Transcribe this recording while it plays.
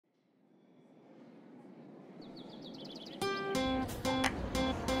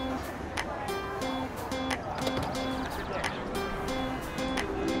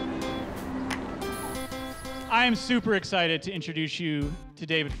I'm super excited to introduce you to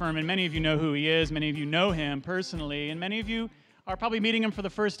David Furman. Many of you know who he is. Many of you know him personally, and many of you are probably meeting him for the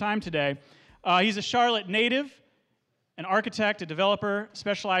first time today. He's a Charlotte native, an architect, a developer,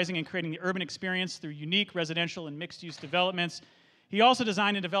 specializing in creating the urban experience through unique residential and mixed-use developments. He also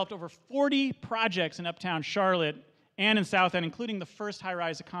designed and developed over 40 projects in Uptown Charlotte and in South End, including the first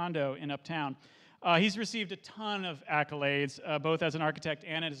high-rise condo in Uptown. He's received a ton of accolades, both as an architect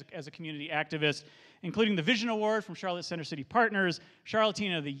and as a community activist, including the Vision Award from Charlotte Center City Partners,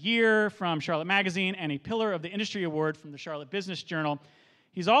 Charlottean of the Year from Charlotte Magazine, and a Pillar of the Industry Award from the Charlotte Business Journal.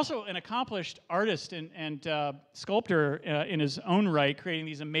 He's also an accomplished artist and sculptor in his own right, creating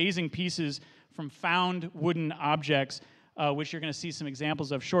these amazing pieces from found wooden objects, which you're going to see some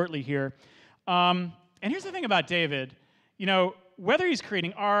examples of shortly here. And here's the thing about David. You know, whether he's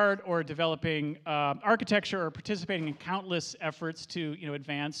creating art or developing architecture or participating in countless efforts to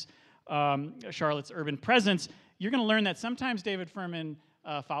advance Charlotte's urban presence, you're going to learn that sometimes David Furman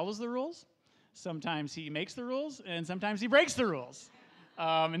follows the rules, sometimes he makes the rules, and sometimes he breaks the rules.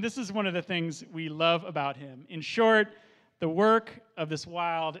 And this is one of the things we love about him. In short, the work of this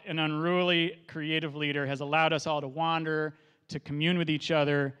wild and unruly creative leader has allowed us all to wander, to commune with each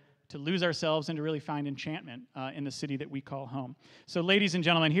other, to lose ourselves, and to really find enchantment in the city that we call home. So ladies and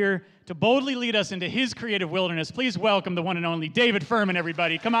gentlemen, here to boldly lead us into his creative wilderness, please welcome the one and only David Furman,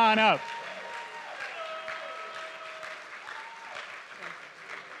 everybody. Come on up.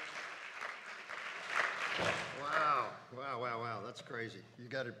 Wow, that's crazy. You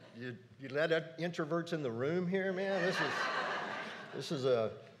let introverts in the room here, man? This is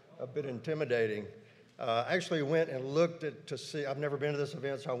a bit intimidating. I actually went and looked to see, I've never been to this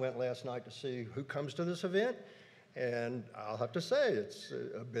event, so I went last night to see who comes to this event. And I'll have to say, it's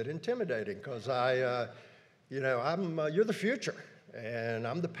a bit intimidating because you're the future and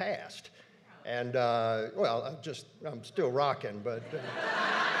I'm the past. And, I'm still rocking, but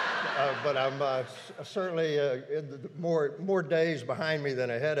I'm certainly more days behind me than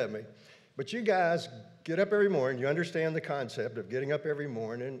ahead of me. But you guys get up every morning, you understand the concept of getting up every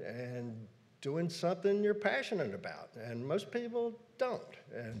morning and doing something you're passionate about, and most people don't.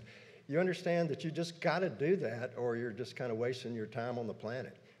 And you understand that you just got to do that, or you're just kind of wasting your time on the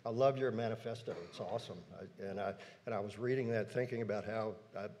planet. I love your manifesto; it's awesome. I was reading that, thinking about how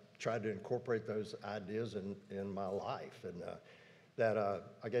I tried to incorporate those ideas in my life. And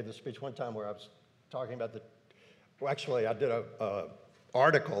I gave this speech one time where I was talking about I did a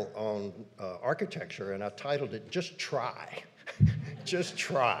article on architecture, and I titled it "Just Try," just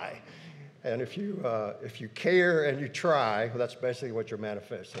try. And if you care and you try, well, that's basically what your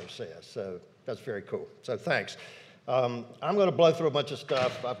manifesto says. So that's very cool. So thanks. I'm going to blow through a bunch of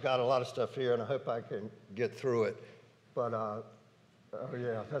stuff. I've got a lot of stuff here, and I hope I can get through it. But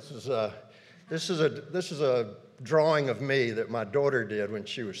this is a drawing of me that my daughter did when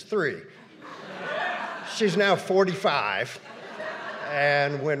she was 3. She's now 45,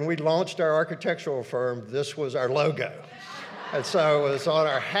 and when we launched our architectural firm, this was our logo. And so it was on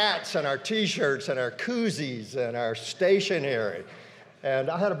our hats and our T-shirts and our koozies and our stationery. And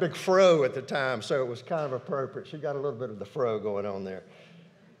I had a big fro at the time, so it was kind of appropriate. She got a little bit of the fro going on there.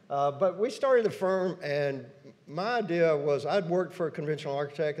 But we started the firm, and my idea was I'd worked for a conventional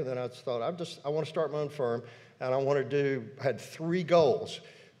architect, and then I thought, I want to start my own firm, and I had 3 goals.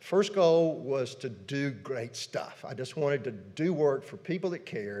 First goal was to do great stuff. I just wanted to do work for people that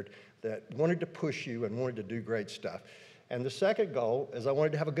cared, that wanted to push you and wanted to do great stuff. And the second goal is I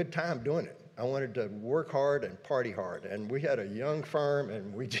wanted to have a good time doing it. I wanted to work hard and party hard. And we had a young firm,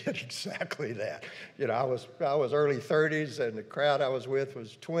 and we did exactly that. I was early 30s, and the crowd I was with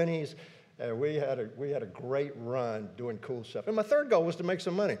was 20s, and we had a great run doing cool stuff. And my third goal was to make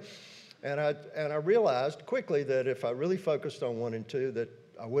some money. And I realized quickly that if I really focused on 1 and 2, that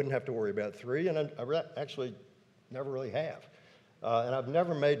I wouldn't have to worry about 3, and I actually never really have. And I've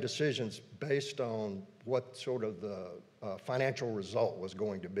never made decisions based on what sort of the financial result was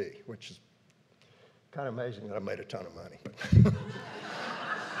going to be, which is kind of amazing that I made a ton of money.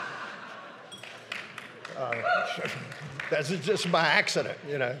 That's just by accident,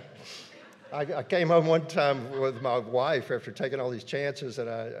 I came home one time with my wife after taking all these chances, and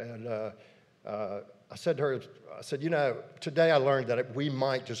I said to her, today I learned that we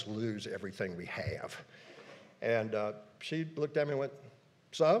might just lose everything we have. And she looked at me and went,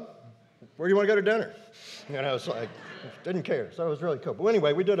 so, where do you want to go to dinner? It's like, didn't care. So it was really cool. But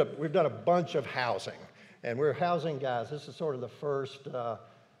anyway, we've done a bunch of housing. And we're housing guys. This is sort of the first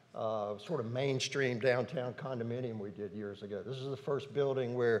sort of mainstream downtown condominium we did years ago. This is the first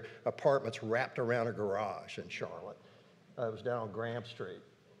building where apartments wrapped around a garage in Charlotte. It was down on Graham Street.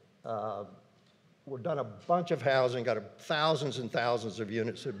 we've done a bunch of housing, got thousands and thousands of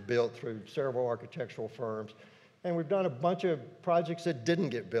units built through several architectural firms. And we've done a bunch of projects that didn't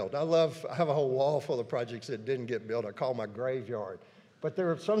get built. I have a whole wall full of projects that didn't get built. I call my graveyard. But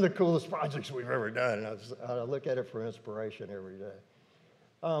they're some of the coolest projects we've ever done. And I look at it for inspiration every day.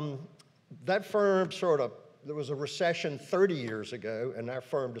 That firm there was a recession 30 years ago, and our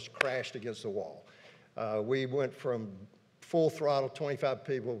firm just crashed against the wall. We went from full throttle, 25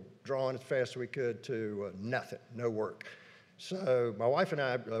 people, drawing as fast as we could, to nothing, no work. So my wife and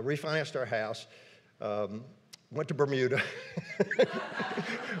I refinanced our house, went to Bermuda,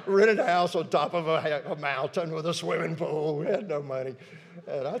 rented a house on top of a mountain with a swimming pool. We had no money.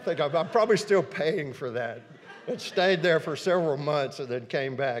 And I think I'm probably still paying for that. And stayed there for several months and then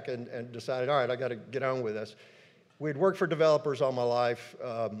came back and decided, all right, I got to get on with this. We'd worked for developers all my life.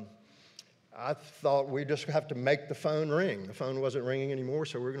 I thought we just have to make the phone ring. The phone wasn't ringing anymore,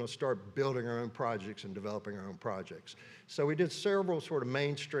 so we're going to start building our own projects and developing our own projects. So we did several sort of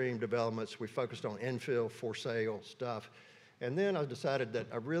mainstream developments. We focused on infill, for sale stuff. And then I decided that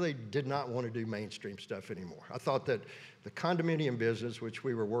I really did not want to do mainstream stuff anymore. I thought that the condominium business, which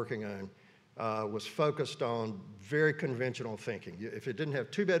we were working on, was focused on very conventional thinking. If it didn't have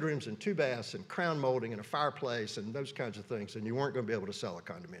 2 bedrooms and 2 baths and crown molding and a fireplace and those kinds of things, then you weren't going to be able to sell a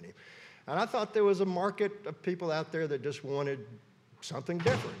condominium. And I thought there was a market of people out there that just wanted something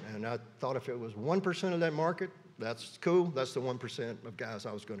different. And I thought if it was 1% of that market, that's cool. That's the 1% of guys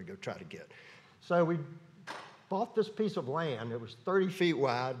I was going to go try to get. So we bought this piece of land. It was 30 feet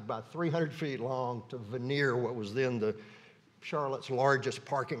wide, about 300 feet long, to veneer what was then Charlotte's largest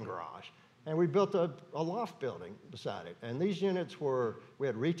parking garage. And we built a loft building beside it. And these units we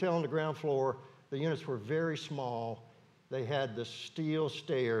had retail on the ground floor. The units were very small. They had the steel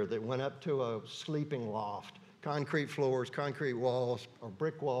stair that went up to a sleeping loft, concrete floors, concrete walls, or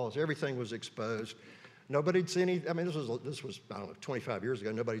brick walls. Everything was exposed. Nobody'd seen this was, I don't know, 25 years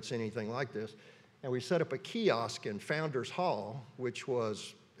ago. Nobody'd seen anything like this. And we set up a kiosk in Founders Hall, which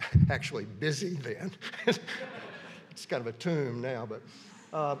was actually busy then. It's kind of a tomb now, but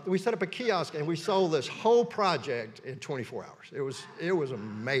we set up a kiosk and we sold this whole project in 24 hours. It was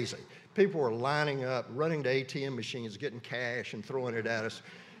amazing. People were lining up, running to ATM machines, getting cash and throwing it at us.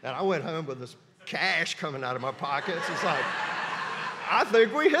 And I went home with this cash coming out of my pockets. It's like, I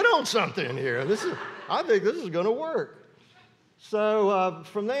think we hit on something here. I think this is going to work. So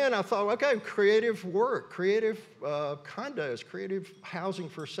from then I thought, okay, creative work, creative condos, creative housing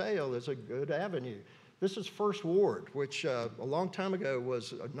for sale is a good avenue. This is First Ward, which a long time ago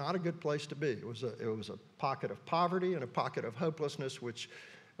was not a good place to be. It was a pocket of poverty and a pocket of hopelessness, which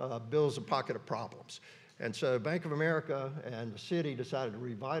builds a pocket of problems. And so Bank of America and the city decided to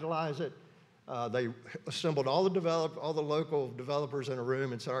revitalize it. They assembled all the local developers in a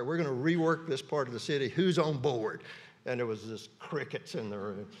room and said, all right, we're going to rework this part of the city. Who's on board? And there was just crickets in the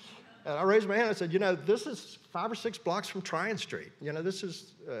room. And I raised my hand and said, this is 5 or 6 blocks from Tryon Street. This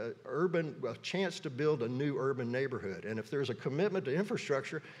is a chance to build a new urban neighborhood. And if there's a commitment to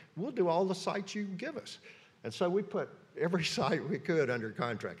infrastructure, we'll do all the sites you give us. And so we put every site we could under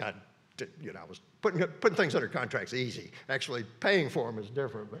contract. I was putting things under contract's easy. Actually, paying for them is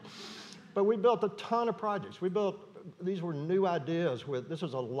different. But we built a ton of projects. These were new ideas. This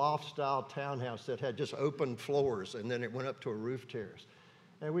was a loft-style townhouse that had just open floors, and then it went up to a roof terrace.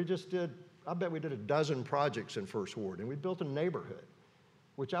 And I bet we did a dozen projects in First Ward, and we built a neighborhood,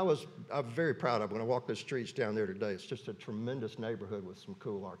 which I'm very proud of. When I walk the streets down there today, it's just a tremendous neighborhood with some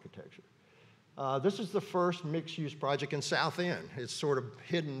cool architecture. This is the first mixed-use project in South End. It's sort of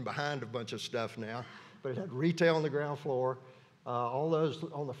hidden behind a bunch of stuff now, but it had retail on the ground floor. All those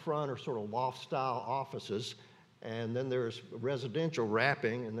on the front are sort of loft-style offices, and then there's residential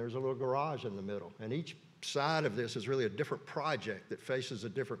wrapping, and there's a little garage in the middle. And each side of this is really a different project that faces a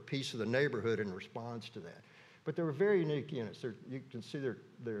different piece of the neighborhood and responds to that. But they were very unique units. You can see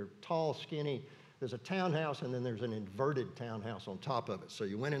they're tall, skinny. There's a townhouse, and then there's an inverted townhouse on top of it. So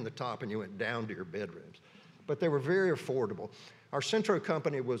you went in the top and you went down to your bedrooms. But they were very affordable. Our Centro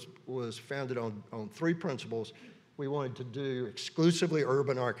company was founded on 3 principles. We wanted to do exclusively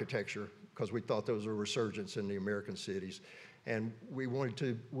urban architecture because we thought there was a resurgence in the American cities. And we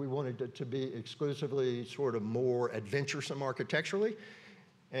wanted it to be exclusively sort of more adventuresome architecturally.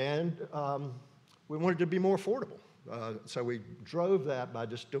 And we wanted it to be more affordable. So we drove that by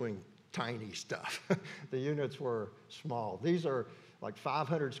just doing tiny stuff. The units were small. These are like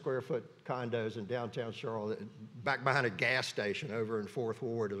 500 square foot condos in downtown Charlotte, back behind a gas station over in Fourth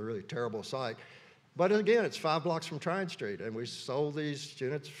Ward. Is a really terrible site. But again, it's 5 blocks from Tryon Street, and we sold these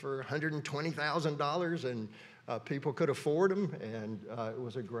units for $120,000, and People could afford them, and it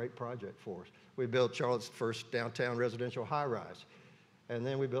was a great project for us. We built Charlotte's first downtown residential high-rise, and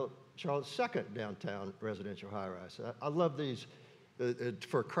then we built Charlotte's second downtown residential high-rise. I love these.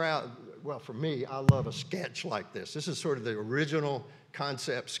 For a crowd, well, for me, I love a sketch like this. This is sort of the original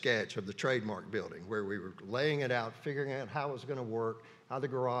concept sketch of the Trademark building, where we were laying it out, figuring out how it was going to work, how the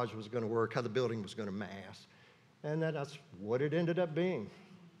garage was going to work, how the building was going to mass. And that's what it ended up being.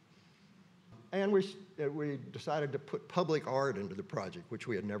 And we decided to put public art into the project, which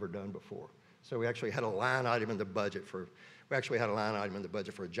we had never done before. So we actually had a line item in the budget for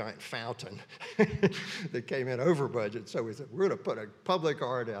a giant fountain that came in over budget. So we said, we're going to put a public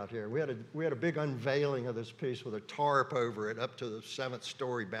art out here. We had a big unveiling of this piece with a tarp over it up to the 7th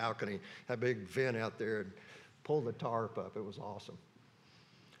story balcony, had a big vent out there, and pulled the tarp up. It was awesome.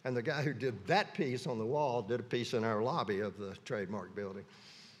 And the guy who did that piece on the wall did a piece in our lobby of the Trademark building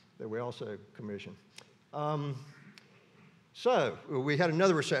that we also commissioned. So we had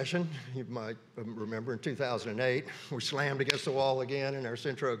another recession, you might remember, in 2008. We slammed against the wall again, and our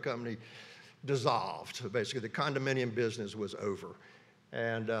Centro company dissolved. So basically, the condominium business was over.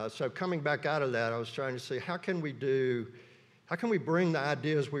 And so coming back out of that, I was trying to see, how can we bring the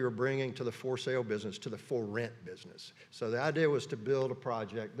ideas we were bringing to the for sale business to the for rent business? So the idea was to build a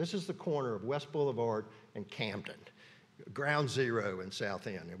project. This is the corner of West Boulevard and Camden, ground zero in South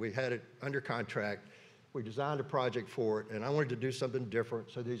End. And we had it under contract. We designed a project for it, and I wanted to do something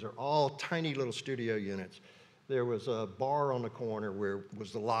different. So these are all tiny little studio units. There was a bar on the corner where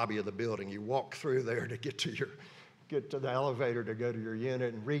was the lobby of the building. You walk through there to get to the elevator to go to your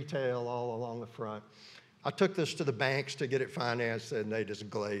unit, and retail all along the front. I took this to the banks to get it financed, and they just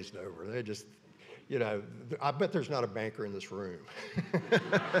glazed over. They just, I bet there's not a banker in this room.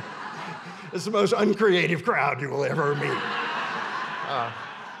 It's the most uncreative crowd you will ever meet.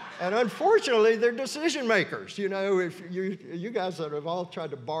 And unfortunately, they're decision makers. If you guys that have all tried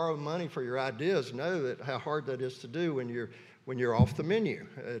to borrow money for your ideas know how hard that is to do when you're off the menu.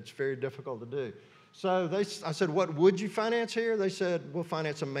 It's very difficult to do. So I said, what would you finance here? They said, we'll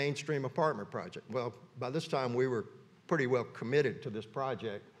finance a mainstream apartment project. Well, by this time, we were pretty well committed to this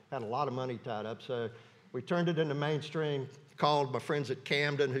project, had a lot of money tied up. So we turned it into mainstream, called my friends at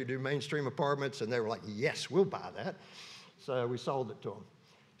Camden who do mainstream apartments, and they were like, yes, we'll buy that. So we sold it to them.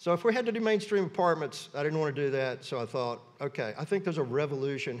 So if we had to do mainstream apartments, I didn't want to do that, so I thought, okay, I think there's a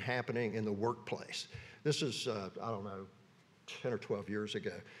revolution happening in the workplace. This is, 10 or 12 years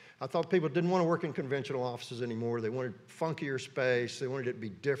ago. I thought people didn't want to work in conventional offices anymore. They wanted funkier space. They wanted it to be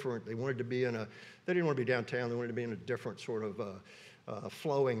different. They didn't want to be downtown. They wanted to be in a different sort of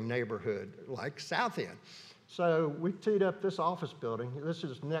flowing neighborhood like South End. So we teed up this office building. This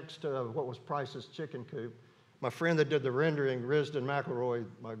is next to what was Price's Chicken Coop. My friend that did the rendering, Risden McElroy,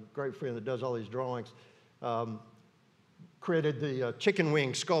 my great friend that does all these drawings, created the chicken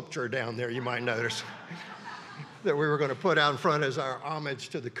wing sculpture down there, you might notice, that we were going to put out in front as our homage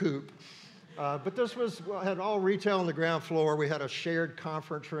to the coop. But this had all retail on the ground floor. We had a shared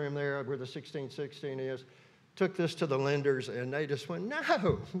conference room there where the 1616 is. Took this to the lenders, and they just went,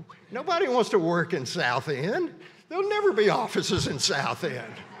 no, nobody wants to work in South End. There'll never be offices in South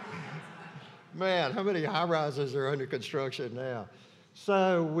End. Man, how many high-rises are under construction now?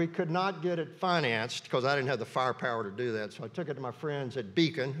 So we could not get it financed because I didn't have the firepower to do that. So I took it to my friends at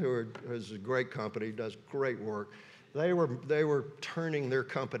Beacon, who is a great company, does great work. They were turning their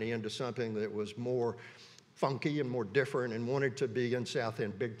company into something that was more funky and more different and wanted to be in South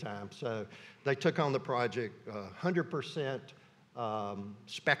End big time. So they took on the project 100%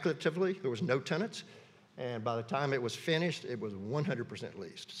 speculatively. There was no tenants. And by the time it was finished, it was 100%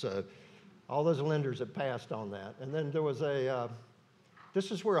 leased. So all those lenders had passed on that. And then there was this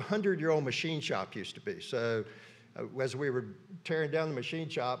is where a 100-year-old machine shop used to be. So as we were tearing down the machine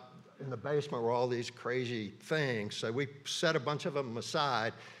shop, in the basement were all these crazy things. So we set a bunch of them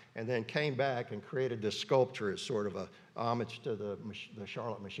aside and then came back and created this sculpture as sort of a homage to the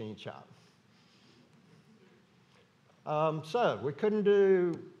Charlotte machine shop. So we couldn't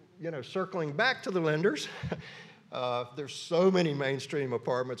do, circling back to the lenders. There's so many mainstream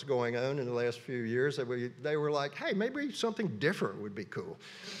apartments going on in the last few years that they were like, hey, maybe something different would be cool.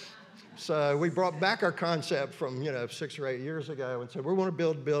 So we brought back our concept from 6 or 8 years ago and said, we want to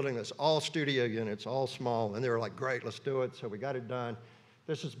build a building that's all studio units, all small. And they were like, great, let's do it. So we got it done.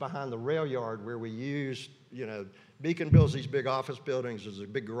 This is behind the rail yard where we used, Beacon builds these big office buildings. There's a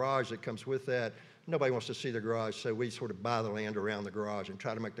big garage that comes with that. Nobody wants to see the garage, so we sort of buy the land around the garage and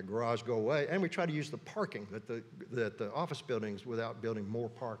try to make the garage go away. And we try to use the parking that the office buildings without building more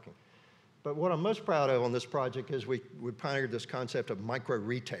parking. But what I'm most proud of on this project is we pioneered this concept of micro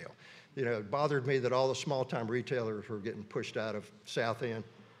retail. it bothered me that all the small-time retailers were getting pushed out of South End.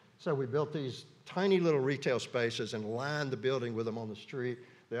 So we built these tiny little retail spaces and lined the building with them on the street.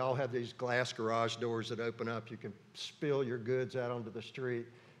 They all have these glass garage doors that open up. You can spill your goods out onto the street.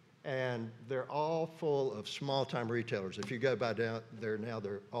 And they're all full of small-time retailers. If you go by down there now,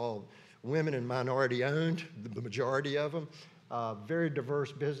 they're all women and minority owned, the majority of them. Very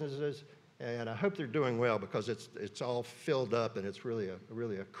diverse businesses. And I hope they're doing well because it's all filled up and it's really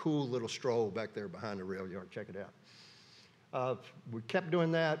a cool little stroll back there behind the rail yard. Check it out. We kept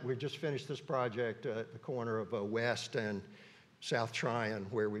doing that. We just finished this project at the corner of West and South Tryon,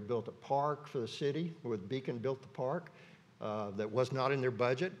 where we built a park for the city, where Beacon built the park. That was not in their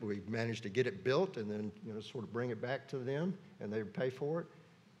budget. We managed to get it built and then sort of bring it back to them, and they would pay for it.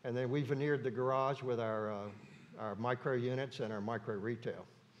 And then we veneered the garage with our micro units and our micro retail.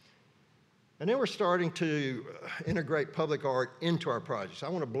 And then we're starting to integrate public art into our projects. I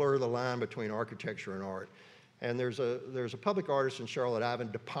want to blur the line between architecture and art. And there's a public artist in Charlotte, Ivan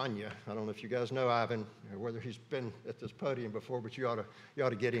DePagna. I don't know if you guys know Ivan, or whether he's been at this podium before, but you ought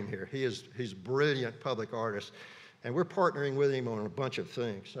to get him here. He's a brilliant public artist, and we're partnering with him on a bunch of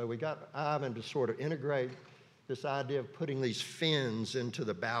things. So we got Ivan to sort of integrate this idea of putting these fins into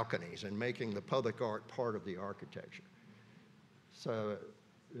the balconies and making the public art part of the architecture. So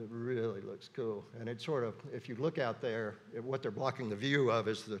it really looks cool. And it sort of, if you look out there, what they're blocking the view of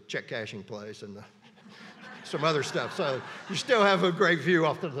is the check cashing place and some other stuff. So you still have a great view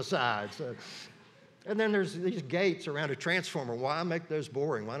off to the side. So. And then there's these gates around a transformer. Why make those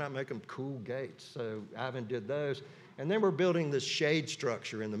boring? Why not make them cool gates? So Ivan did those. And then we're building this shade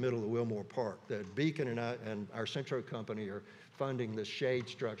structure in the middle of Wilmore Park. That Beacon and our Centro company are funding this shade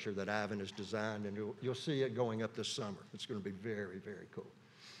structure that Ivan has designed, and you'll see it going up this summer. It's going to be very, very cool.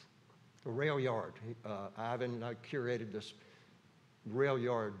 The rail yard. Ivan and I curated this rail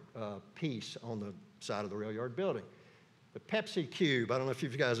yard piece on the side of the rail yard building. The Pepsi Cube, I don't know if you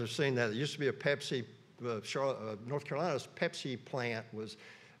guys have seen that. It used to be a Pepsi, North Carolina's Pepsi plant was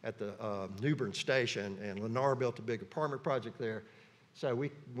at the Newbern Station, and Lennar built a big apartment project there. So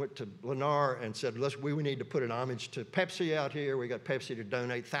we went to Lennar and said, we need to put an homage to Pepsi out here. We got Pepsi to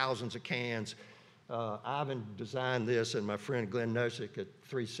donate thousands of cans. Ivan designed this, and my friend Glenn Nosek at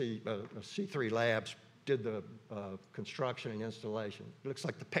C3 Labs did the construction and installation. It looks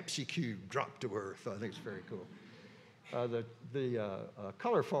like the Pepsi Cube dropped to earth. I think it's very cool. The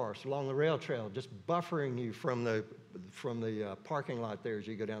color forest along the rail trail, just buffering you from the parking lot there as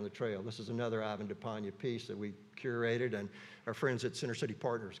you go down the trail. This is another Ivan DePagna piece that we curated, and our friends at Center City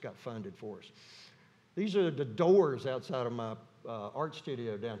Partners got funded for us. These are the doors outside of my art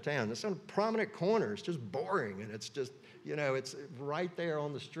studio downtown. It's on prominent corners, just boring, and it's just, it's right there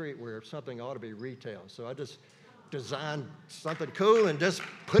on the street where something ought to be retail. So I just designed something cool and just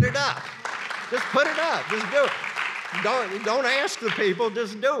put it up. Just put it up. Just do it. Don't ask the people,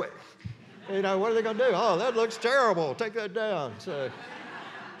 just do it. What are they going to do? Oh, that looks terrible. Take that down. So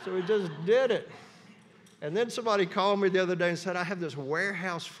we just did it. And then somebody called me the other day and said, I have this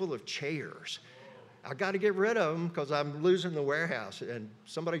warehouse full of chairs. I got to get rid of them because I'm losing the warehouse. And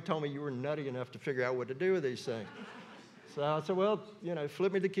somebody told me you were nutty enough to figure out what to do with these things. So I said, well,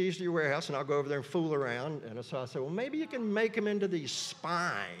 flip me the keys to your warehouse and I'll go over there and fool around. And so I said, well, maybe you can make them into these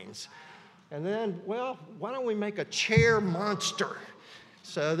spines. And then, well, why don't we make a chair monster?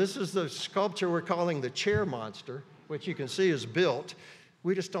 So this is the sculpture we're calling the chair monster, which you can see is built.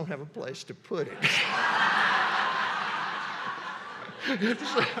 We just don't have a place to put it.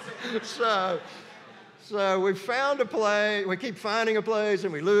 So we found a place. We keep finding a place,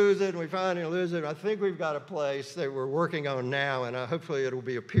 and we lose it, and we find it and lose it. I think we've got a place that we're working on now, and hopefully it'll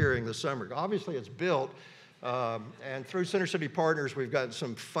be appearing this summer. Obviously, it's built. And through Center City Partners, we've gotten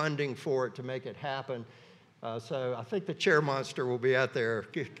some funding for it to make it happen. So I think the chair monster will be out there.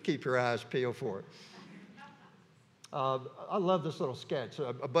 Keep your eyes peeled for it. I love this little sketch.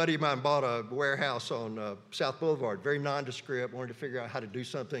 A buddy of mine bought a warehouse on South Boulevard, very nondescript, wanted to figure out how to do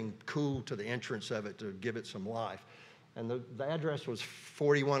something cool to the entrance of it to give it some life. And the address was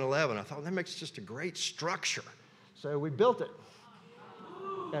 4111. I thought, that makes just a great structure. So we built it.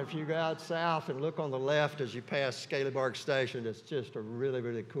 And if you go out south and look on the left as you pass Scaleybarg Station, it's just a really,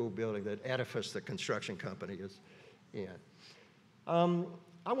 really cool building that Edifice, the construction company, is in.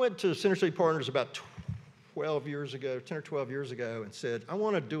 I went to Center City Partners about 10 or 12 years ago, and said, I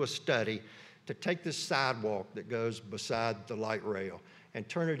want to do a study to take this sidewalk that goes beside the light rail and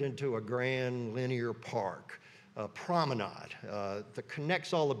turn it into a grand linear park, a promenade that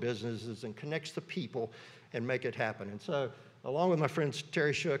connects all the businesses and connects the people and make it happen. And so, along with my friends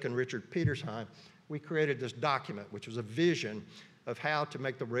Terry Shook and Richard Petersheim, we created this document, which was a vision of how to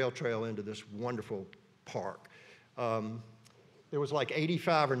make the rail trail into this wonderful park. There was like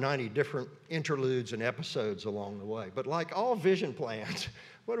 85 or 90 different interludes and episodes along the way. But like all vision plans,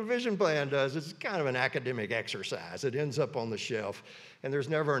 what a vision plan does is kind of an academic exercise. It ends up on the shelf, and there's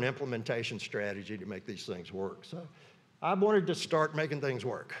never an implementation strategy to make these things work. So I wanted to start making things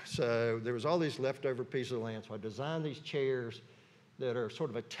work. So there was all these leftover pieces of land, so I designed these chairs that are sort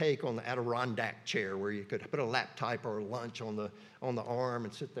of a take on the Adirondack chair, where you could put a lap type or a lunch on the arm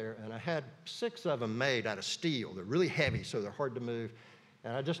and sit there. And I had 6 of them made out of steel. They're really heavy, so they're hard to move.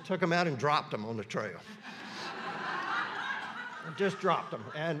 And I just took them out and dropped them on the trail. I just dropped them.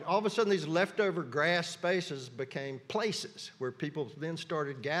 And all of a sudden, these leftover grass spaces became places where people then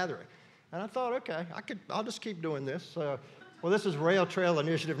started gathering. And I thought, okay, I'll just keep doing this. Well, this is Rail Trail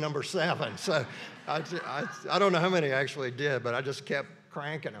Initiative number 7. So I don't know how many I actually did, but I just kept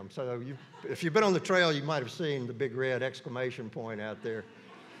cranking them. So if you've been on the trail, you might have seen the big red exclamation point out there.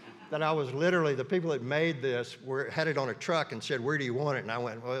 That I was literally, the people that made this had it on a truck and said, "Where do you want it?" And I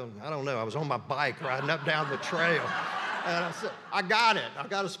went, "Well, I don't know." I was on my bike riding up down the trail. And I said, "I got it. I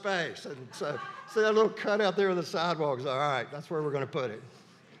got a space." And so that little cut out there on the sidewalk is, all right, that's where we're going to put it.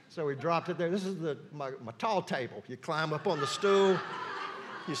 So we dropped it there. This is my tall table. You climb up on the stool,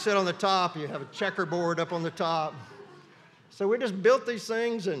 you sit on the top, you have a checkerboard up on the top. So we just built these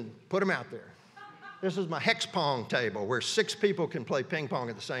things and put them out there. This is my hex pong table, where 6 people can play ping pong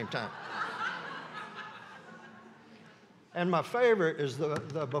at the same time. And my favorite is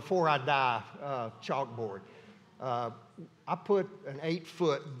the Before I Die chalkboard. I put an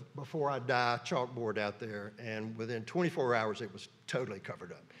 8-foot Before I Die chalkboard out there, and within 24 hours, it was totally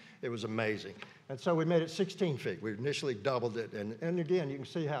covered up. It was amazing. And so we made it 16 feet. We initially doubled it, and again, you can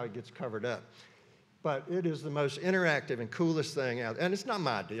see how it gets covered up. But it is the most interactive and coolest thing out there. And it's not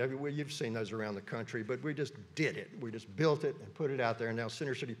my idea. I mean, you've seen those around the country, but we just did it. We just built it and put it out there, and now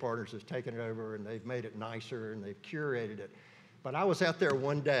Center City Partners has taken it over, and they've made it nicer, and they've curated it. But I was out there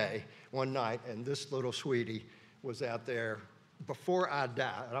one night, and this little sweetie was out there. Before I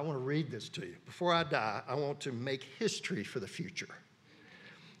die, and I want to read this to you. Before I die, I want to make history for the future.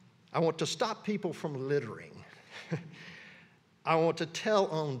 I want to stop people from littering. I want to tell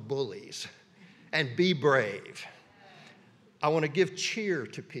on bullies and be brave. I want to give cheer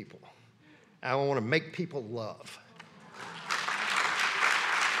to people. I want to make people love.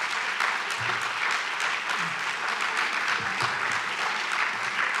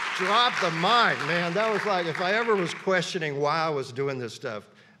 Drop the mic, man. That was like, if I ever was questioning why I was doing this stuff,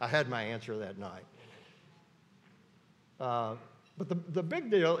 I had my answer that night. But the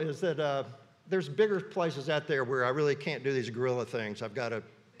big deal is that there's bigger places out there where I really can't do these guerrilla things. I've got to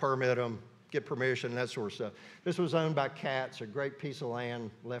permit them, get permission, that sort of stuff. This was owned by Katz, a great piece of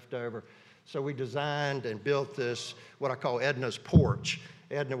land left over. So we designed and built this, what I call Edna's porch.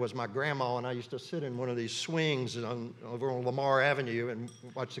 Edna was my grandma, and I used to sit in one of these swings over on Lamar Avenue and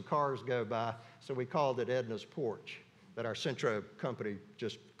watch the cars go by. So we called it Edna's porch, that our Centro company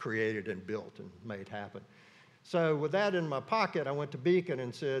just created and built and made happen. So with that in my pocket, I went to Beacon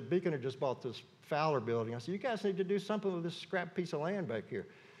and said, Beacon had just bought this Fowler building. I said, you guys need to do something with this scrap piece of land back here.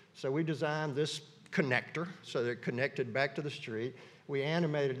 So we designed this connector so that it connected back to the street. We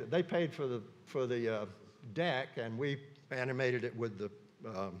animated it. They paid for the deck, and we animated it with the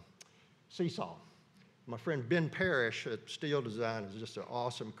seesaw. My friend Ben Parrish at Steel Design is just an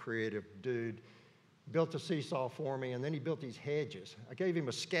awesome creative dude. Built a seesaw for me, and then he built these hedges. I gave him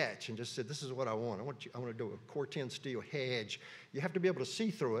a sketch and just said, this is what I want. I want to do a Corten steel hedge. You have to be able to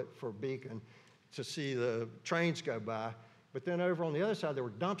see through it for Beacon to see the trains go by. But then over on the other side, there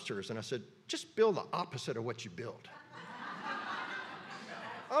were dumpsters, and I said, just build the opposite of what you built.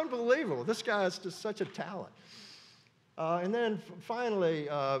 Unbelievable. This guy is just such a talent. And then finally,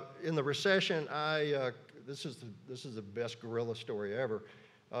 in the recession, this is the best guerrilla story ever.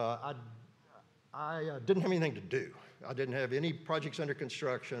 I didn't have anything to do. I didn't have any projects under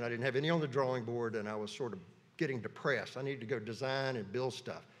construction. I didn't have any on the drawing board, and I was sort of getting depressed. I needed to go design and build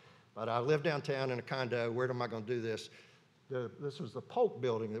stuff. But I lived downtown in a condo. Where am I going to do this? This was the Polk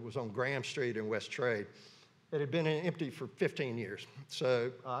building that was on Graham Street in West Trade. It had been empty for 15 years.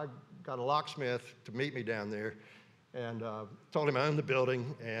 So I got a locksmith to meet me down there and told him I owned the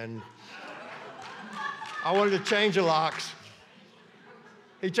building, and I wanted to change the locks.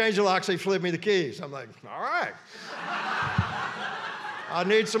 He changed the locks, he flipped me the keys. I'm like, all right. I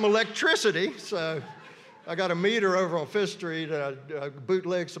need some electricity, so I got a meter over on Fifth Street, and I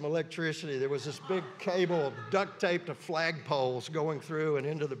bootlegged some electricity. There was this big cable duct taped to flagpoles going through and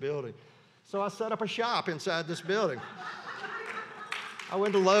into the building. So I set up a shop inside this building. I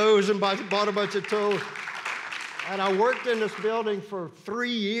went to Lowe's and bought a bunch of tools. And I worked in this building for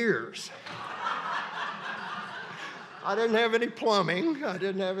 3 years. I didn't have any plumbing. I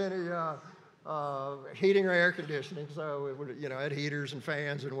didn't have any heating or air conditioning, so it would, I had heaters and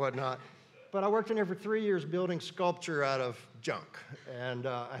fans and whatnot. But I worked in there for 3 years building sculpture out of junk. And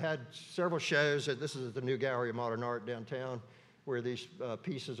I had several shows. This is at the New Gallery of Modern Art downtown, where these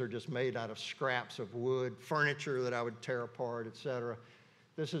pieces are just made out of scraps of wood, furniture that I would tear apart, et cetera.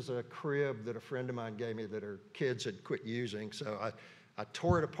 This is a crib that a friend of mine gave me that her kids had quit using. So I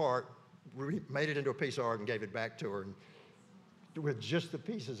tore it apart, made it into a piece of art and gave it back to her, and with just the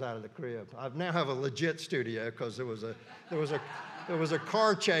pieces out of the crib. I now have a legit studio because there was a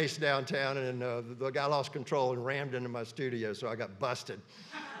car chase downtown, and the guy lost control and rammed into my studio, so I got busted.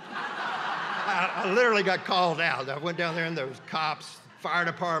 I literally got called out. I went down there and there was cops, fire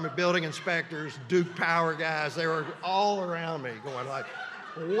department, building inspectors, Duke Power guys. They were all around me going like,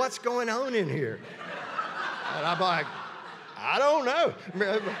 what's going on in here? And I'm like, I don't know.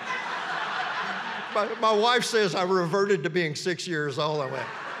 My wife says I reverted to being 6 years old. I went,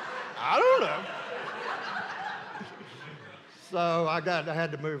 I don't know. So I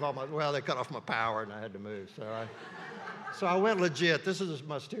had to move all they cut off my power and I had to move. So I went legit. This is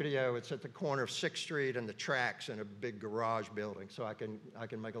my studio. It's at the corner of 6th Street and the tracks in a big garage building, so I can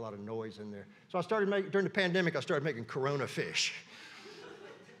make a lot of noise in there. So I started during the pandemic, I started making Corona fish.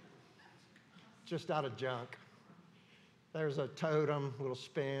 Just out of junk. There's a totem, little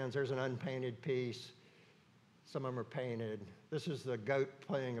spins. There's an unpainted piece. Some of them are painted. This is the goat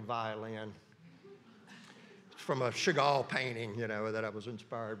playing a violin. It's from a Chagall painting, that I was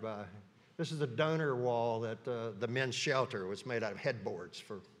inspired by. This is the donor wall at the men's shelter. It was made out of headboards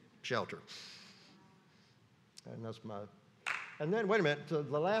for shelter. And that's and then, wait a minute, the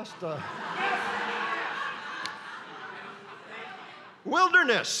last,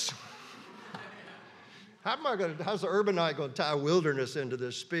 wilderness. How's the urbanite going to tie wilderness into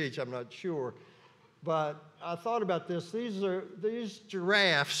this speech? I'm not sure. But I thought about this. These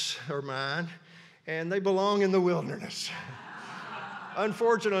giraffes are mine, and they belong in the wilderness.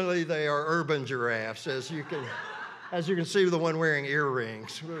 Unfortunately, they are urban giraffes, as you can see with the one wearing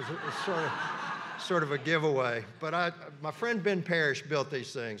earrings. It's sort of a giveaway. But my friend Ben Parrish built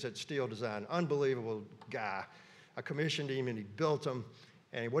these things at Steel Design. Unbelievable guy. I commissioned him, and he built them.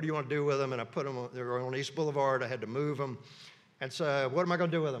 And what do you want to do with them? And I put them, they were on East Boulevard. I had to move them. And so what am I going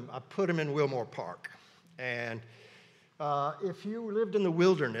to do with them? I put them in Wilmore Park. And if you lived in the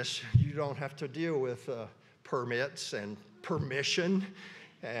wilderness, you don't have to deal with permits and permission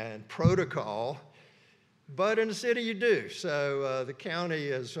and protocol. But in the city, you do. So the county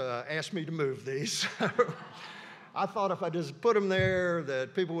has asked me to move these. I thought if I just put them there,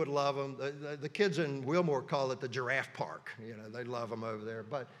 that people would love them. The kids in Wilmore call it the giraffe park. They love them over there.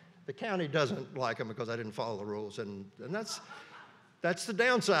 But the county doesn't like them because I didn't follow the rules. And that's the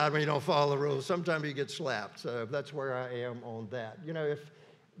downside when you don't follow the rules. Sometimes you get slapped. So that's where I am on that. If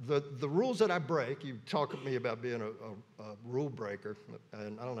the rules that I break, you talk to me about being a rule breaker,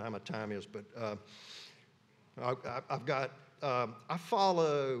 and I don't know how my time is, but I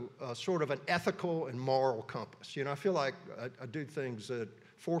follow sort of an ethical and moral compass. I feel like I do things that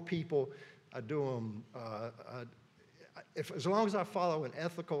for people, I do them, as long as I follow an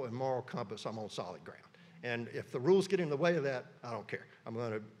ethical and moral compass, I'm on solid ground. And if the rules get in the way of that, I don't care.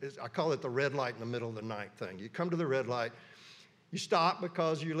 I call it the red light in the middle of the night thing. You come to the red light, you stop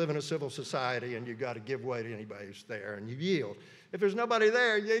because you live in a civil society and you've got to give way to anybody who's there, and you yield. If there's nobody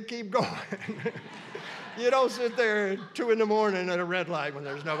there, you keep going. You don't sit there at 2 in the morning at a red light when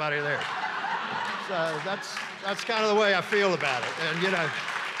there's nobody there. So that's kind of the way I feel about it.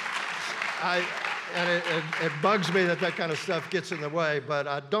 And it bugs me that kind of stuff gets in the way, but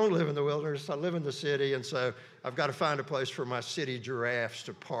I don't live in the wilderness. I live in the city, and so I've got to find a place for my city giraffes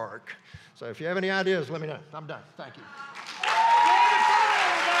to park. So if you have any ideas, let me know. I'm done. Thank you.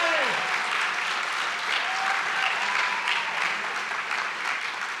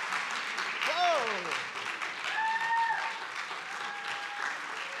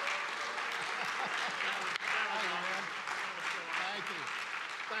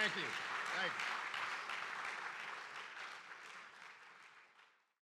 Thank you.